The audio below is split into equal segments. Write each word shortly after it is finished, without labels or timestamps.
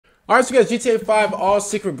Alright, so guys, GTA 5 all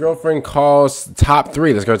secret girlfriend calls top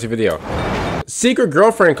 3. Let's go to the video. Secret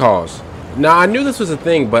girlfriend calls. Now, I knew this was a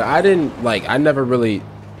thing, but I didn't, I never really,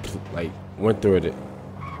 went through it.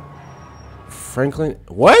 Franklin?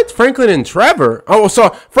 What? Franklin and Trevor? Oh,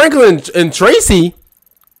 so Franklin and Tracy?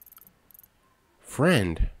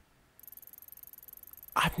 Friend.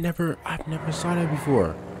 I've never saw that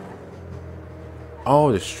before.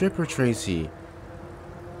 Oh, the stripper Tracy.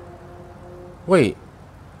 Wait.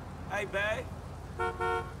 Hey, babe.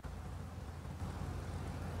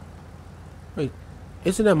 Wait,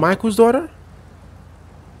 isn't that Michael's daughter?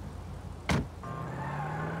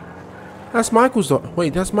 That's Michael's daughter.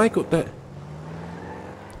 Wait, that's Michael. Yeah,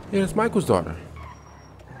 that's Michael's daughter.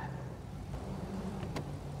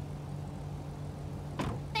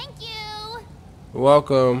 Thank you.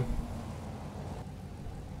 Welcome.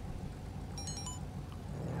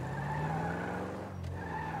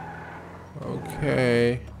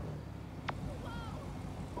 Okay.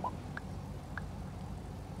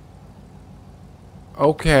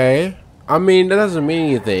 Okay. I mean, that doesn't mean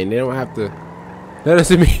anything. They don't have to. That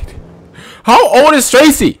doesn't mean. How old is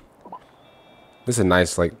Tracy? This is a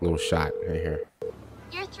nice, little shot right here.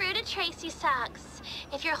 You're through to Tracy Sucks.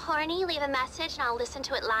 If you're horny, leave a message and I'll listen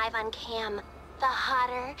to it live on cam. The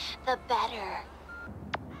hotter, the better.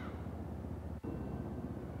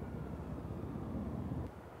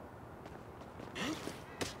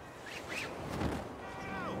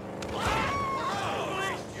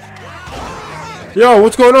 Yo,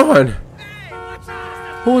 what's going on?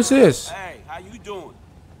 Who is this? Hey, how you doing?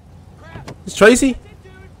 It's Tracy?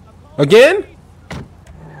 Again?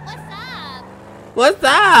 What's up? What's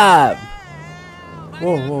up?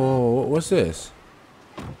 Whoa, whoa, whoa, what's this?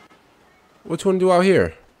 What you wanna do out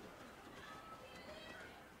here?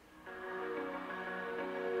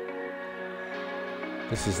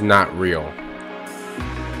 This is not real.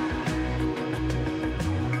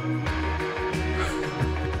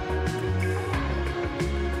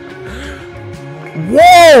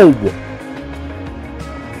 Whoa!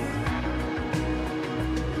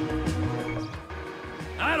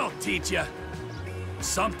 I don't teach you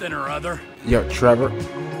something or other. Yo, Trevor.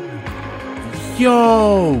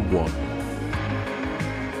 Yo!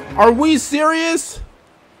 Are we serious?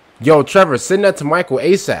 Yo, Trevor, send that to Michael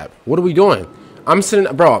ASAP. What are we doing? I'm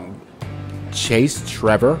sending, bro. Chase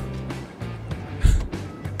Trevor.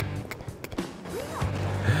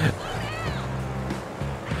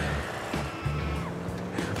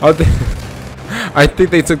 I think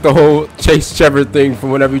they took the whole Chase Trevor thing from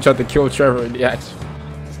whenever you tried to kill Trevor in the action.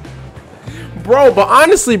 Bro, but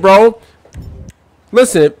honestly, bro,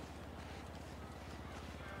 listen.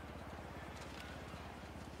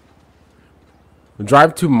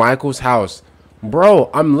 Drive to Michael's house. Bro,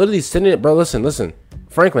 I'm literally sending it, bro. Listen.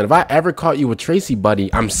 Franklin, if I ever caught you with Tracy,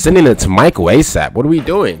 buddy, I'm sending it to Michael ASAP. What are we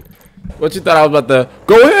doing? What you thought I was about to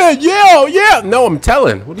go ahead? Yeah. No, I'm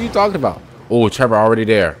telling. What are you talking about? Oh, Trevor already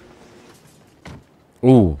there.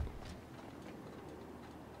 Ooh.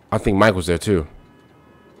 I think Michael's there too.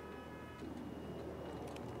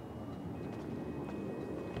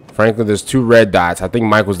 Franklin, there's 2 red dots. I think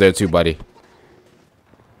Michael's there too, buddy.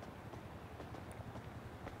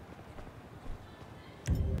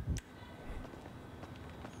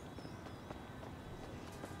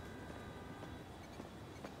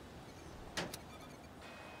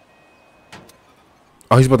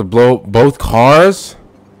 Oh, he's about to blow both cars?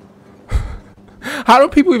 How do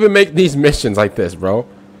people even make these missions like this, bro?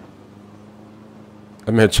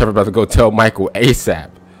 I mean, Trevor about to go tell Michael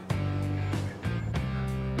ASAP.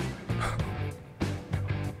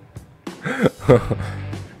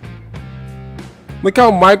 Look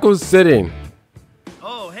how Michael's sitting.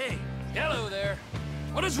 Oh, hey. Hello there.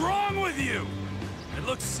 What is wrong with you? It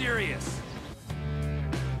looks serious.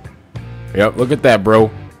 Yep, look at that,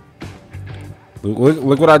 bro.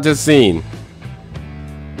 Look what I just seen.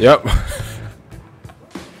 Yep.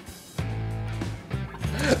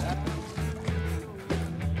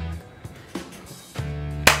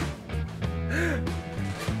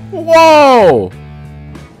 Whoa!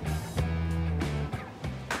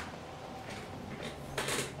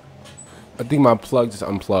 I think my plug just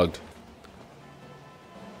unplugged.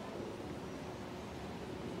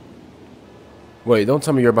 Wait, don't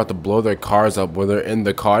tell me you're about to blow their cars up when they're in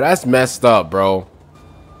the car. That's messed up, bro.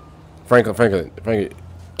 Franklin.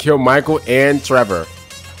 Kill Michael and Trevor.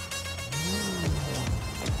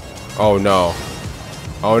 Oh, no.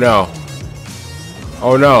 Oh, no.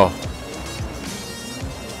 Oh, no.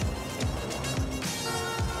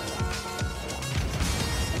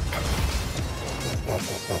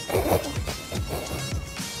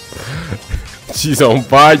 She's on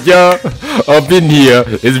fire up in here.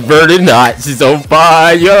 It's burning hot. She's on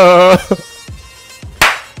fire.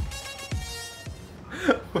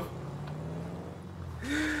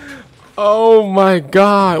 Oh my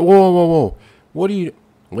God. Whoa, whoa, whoa. What do you...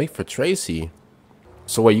 Wait for Tracy.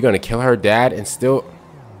 So what, you gonna kill her dad and still...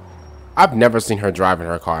 I've never seen her drive in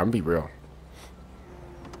her car. I'm gonna be real.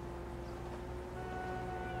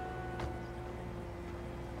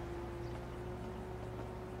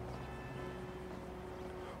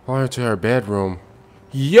 Follow her to her bedroom.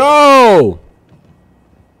 Yo!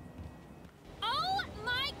 Oh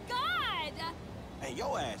my God! Hey,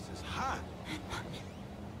 your ass is hot.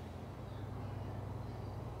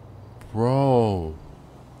 Bro.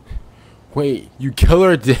 Wait, you kill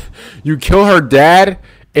her dad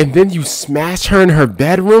and then you smash her in her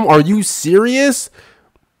bedroom? Are you serious?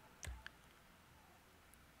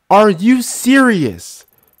 Are you serious?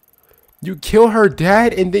 You kill her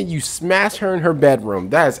dad and then you smash her in her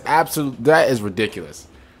bedroom. That is ridiculous.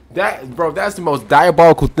 Bro, that's the most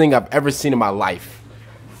diabolical thing I've ever seen in my life.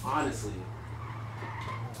 Honestly.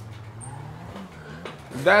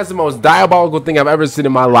 That's the most diabolical thing I've ever seen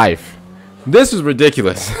in my life. This is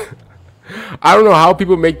ridiculous. I don't know how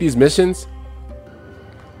people make these missions.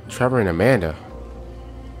 Trevor and Amanda.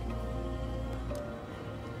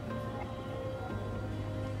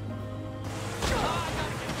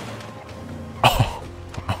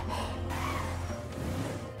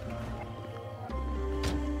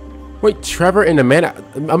 Wait, Trevor and Amanda.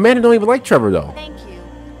 Amanda don't even like Trevor though. Thank you.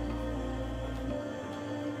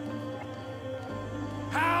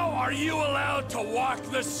 How are you allowed to walk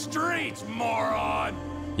the streets, moron?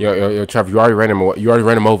 Yo, Trevor, you already ran him over. You already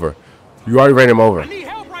ran him over. I need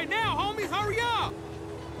help right now, homies. Hurry up.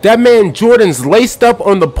 That man Jordan's laced up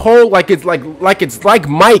on the pole like it's like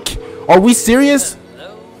Mike. Are we serious?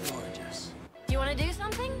 Hello, gorgeous. Do you want to do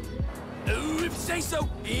something? Ooh, if you say so.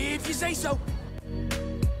 If you say so.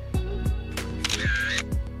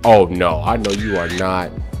 Oh no, I know you are not.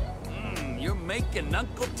 You're making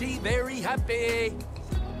Uncle T very happy.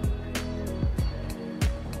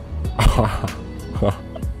 I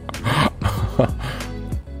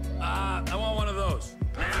want one of those.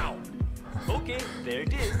 Now. Okay, there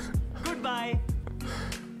it is. Goodbye.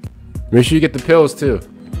 Make sure you get the pills too.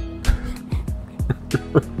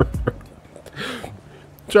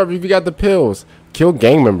 Trevor, if you got the pills, kill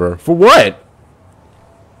gang member. For what?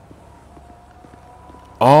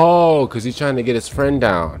 Oh, because he's trying to get his friend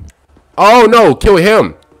down. Oh no, kill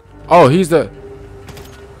him. Oh, he's the...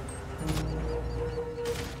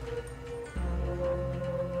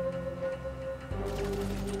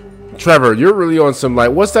 Trevor, you're really on some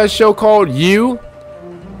like, what's that show called? You?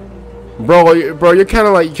 Bro, you're kind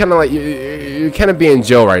of being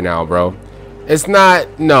Joe right now, bro. It's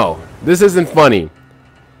not, no. This isn't funny.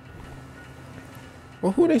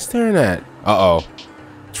 Well, who are they staring at? Uh-oh.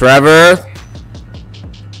 Trevor,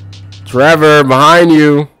 behind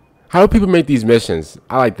you. How do people make these missions?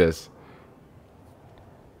 I like this.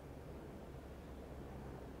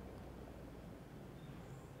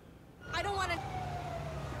 I don't want to.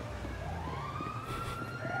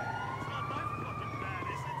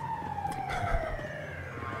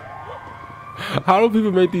 How do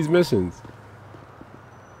people make these missions?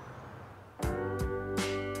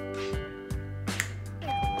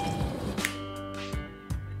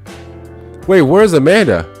 Wait, where's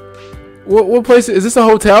Amanda? What place is this? A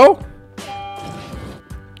hotel?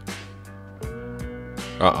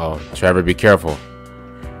 Uh-oh. Trevor, be careful.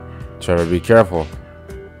 Trevor, be careful.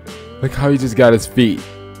 Look how he just got his feet.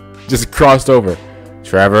 Just crossed over.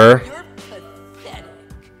 Trevor. You're pathetic.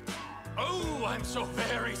 Oh, I'm so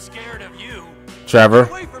very scared of you. Trevor.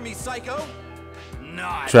 Away from me, psycho.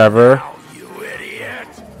 Not Trevor. now, you idiot.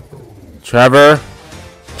 Trevor.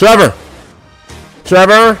 Trevor.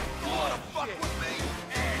 Trevor.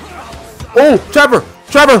 Oh, Trevor.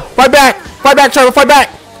 Trevor. Fight back. Fight back, Trevor. Fight back.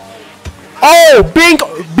 Oh, bink.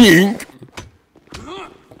 Bink.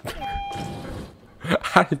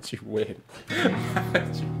 How did you win?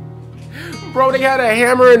 Bro, they had a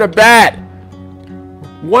hammer and a bat.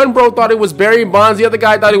 One bro thought it was Barry Bonds. The other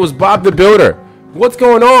guy thought it was Bob the Builder. What's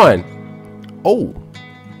going on? Oh.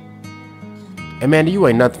 Amanda, you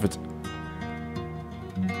ain't nothing for...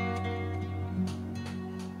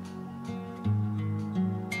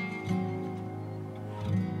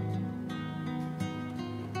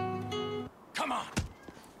 Come on.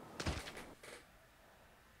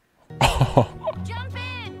 Jump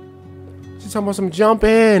in. She's talking about some jump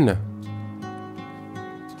in.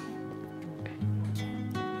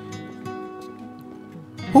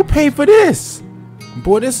 Who paid for this?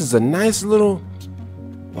 Boy, this is a nice little...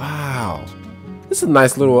 Wow. This is a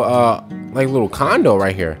nice little like little condo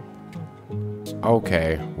right here.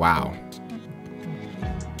 Okay, wow.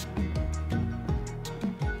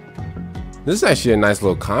 This is actually a nice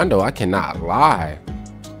little condo, I cannot lie.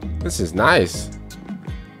 This is nice.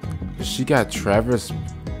 She got Trevor's.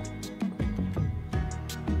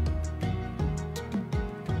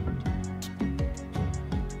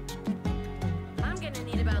 I'm gonna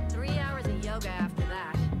need about 3 hours of yoga after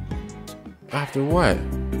that. After what?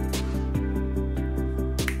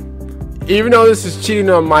 Even though this is cheating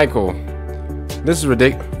on Michael, this is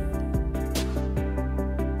ridiculous.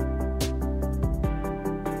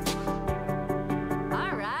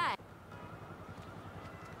 Alright.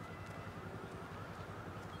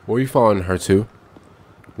 Where are you following her to?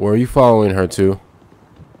 Where are you following her to?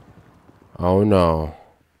 Oh no.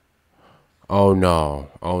 Oh no.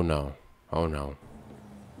 Oh no. Oh no.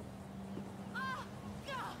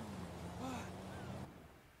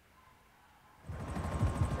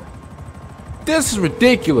 This is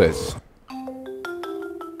ridiculous.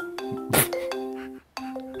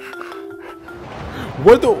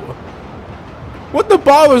 What the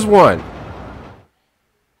ballers want?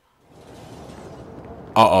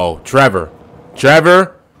 Uh-oh, Trevor,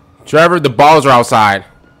 the balls are outside.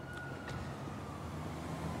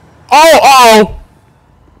 Oh,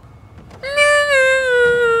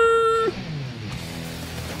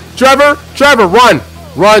 Trevor,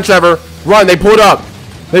 run, Trevor, run. They pulled up,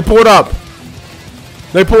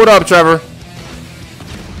 Trevor.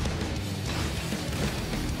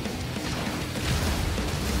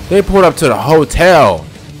 They pulled up to the hotel.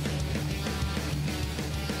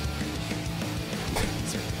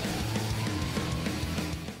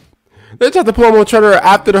 They tried to pull him on Trevor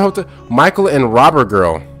after the hotel. Michael and Robert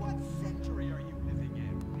girl.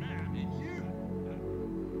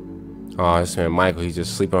 Oh, this man Michael, he's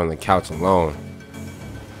just sleeping on the couch alone.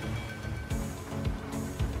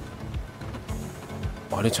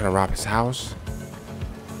 Oh, they trying to rob his house?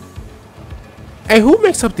 Hey, who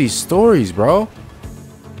makes up these stories, bro?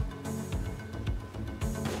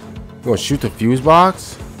 You gonna shoot the fuse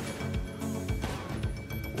box?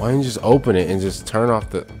 Why don't you just open it and just turn off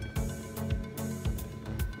the...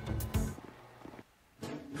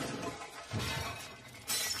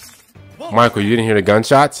 Michael, you didn't hear the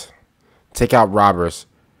gunshots? Take out robbers.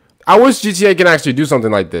 I wish GTA can actually do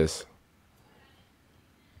something like this.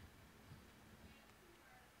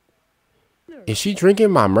 Is she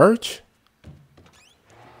drinking my merch?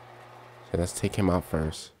 Okay, let's take him out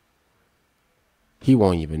first. He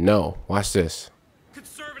won't even know. Watch this.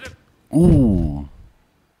 Conservative. Ooh.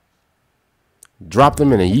 Drop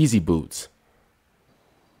them in the Yeezy boots.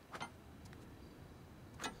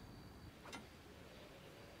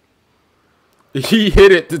 He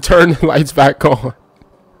hit it to turn the lights back on.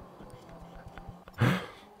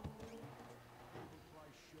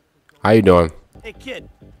 How you doing? Hey, kid.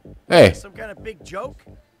 Hey. Some kind of big joke?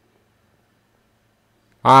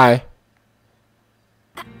 Hi.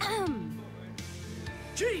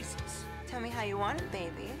 Jesus. Tell me how you want it,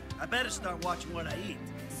 baby. I better start watching what I eat.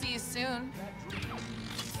 See you soon.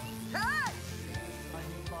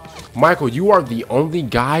 Michael, you are the only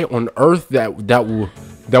guy on Earth that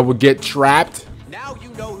will get trapped. Now you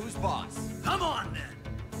know who's boss. Come on then.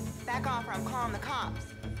 Back off or I'm calling the cops.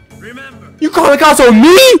 Remember. You calling the cops on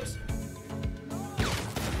me?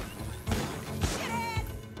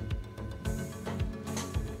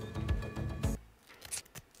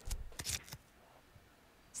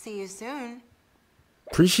 See you soon.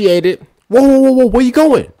 Appreciate it. Whoa, where you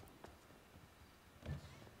going?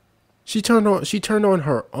 She turned on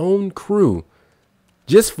her own crew.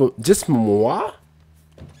 Just for moi?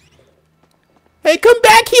 Hey, come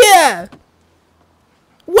back here!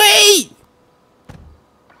 Wait!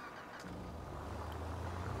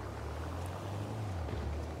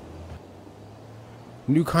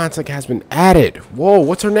 New contact has been added. Whoa,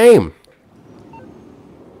 what's her name?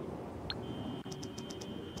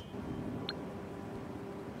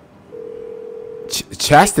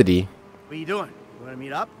 Chastity. What are you doing? You want to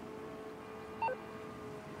meet up?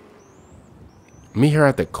 Meet her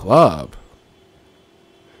at the club.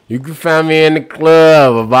 You can find me in the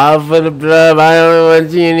club. A bottle for the blood. I only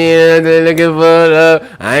want you in here. They're looking for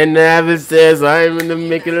love. I ain't having sex. I'm in the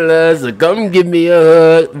making love. So come give me a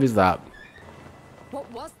hug. Let me stop.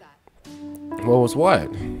 What was that? What was what?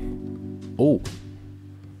 Oh.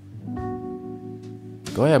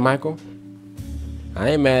 Go ahead, Michael. I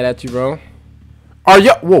ain't mad at you, bro. Are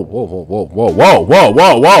you? Whoa.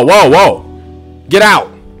 Get out.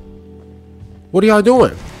 What are y'all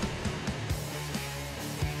doing?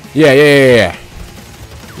 Yeah.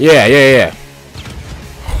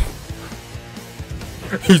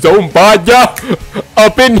 He's on fire.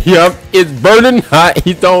 up in here. It's burning hot.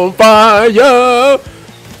 He's on fire.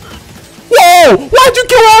 Whoa! Why'd you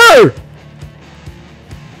kill her?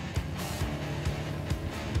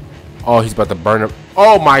 Oh, he's about to burn him.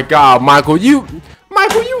 Oh my God, Michael, you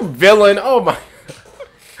villain. Oh my.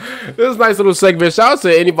 This is a nice little segment. Shout out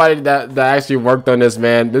to anybody that actually worked on this,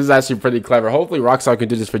 man. This is actually pretty clever. Hopefully Rockstar can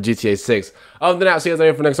do this for GTA 6. Other than that, I'll see you guys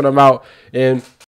later for the next one. I'm out, and